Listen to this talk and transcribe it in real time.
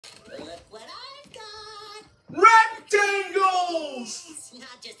what I've got. Rectangles!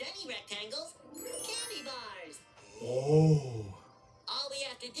 Not just any rectangles, candy bars. Oh. All we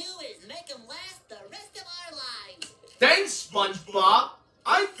have to do is make them last the rest of our lives. Thanks, SpongeBob.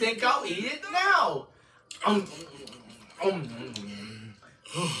 I think I'll eat it now.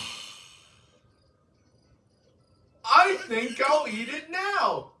 I think I'll eat it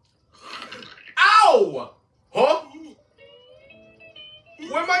now. Ow! Huh?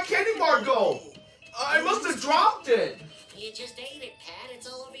 Where'd my candy bar go? I must have dropped it. You just ate it, Pat. It's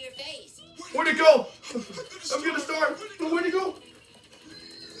all over your face. Where'd it go? I'm gonna starve. Where'd it go?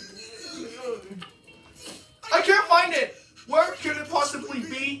 I can't find it. Where could it possibly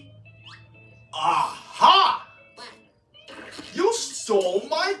be? Aha! What? You stole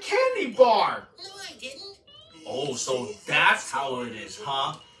my candy bar. No, I didn't. Oh, so that's how it is,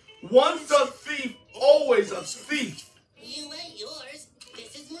 huh? Once a thief, always a thief. You ate yours.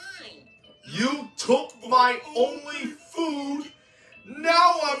 This is mine. You took my only food.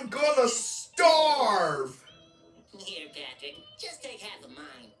 Now I'm gonna starve. Here, Patrick. Just take half of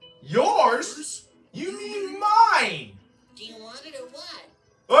mine. Yours? You mean mine? Do you want it or what?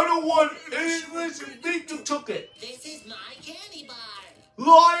 I don't want any. Listen, think you took it. This is my candy bar.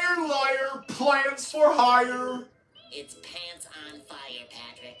 Liar, liar, plans for hire. It's pants on fire,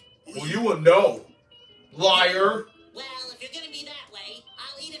 Patrick. Well, you will know. Liar. Well, if you're gonna be that way,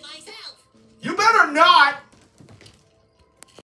 I'll eat it myself. You better not.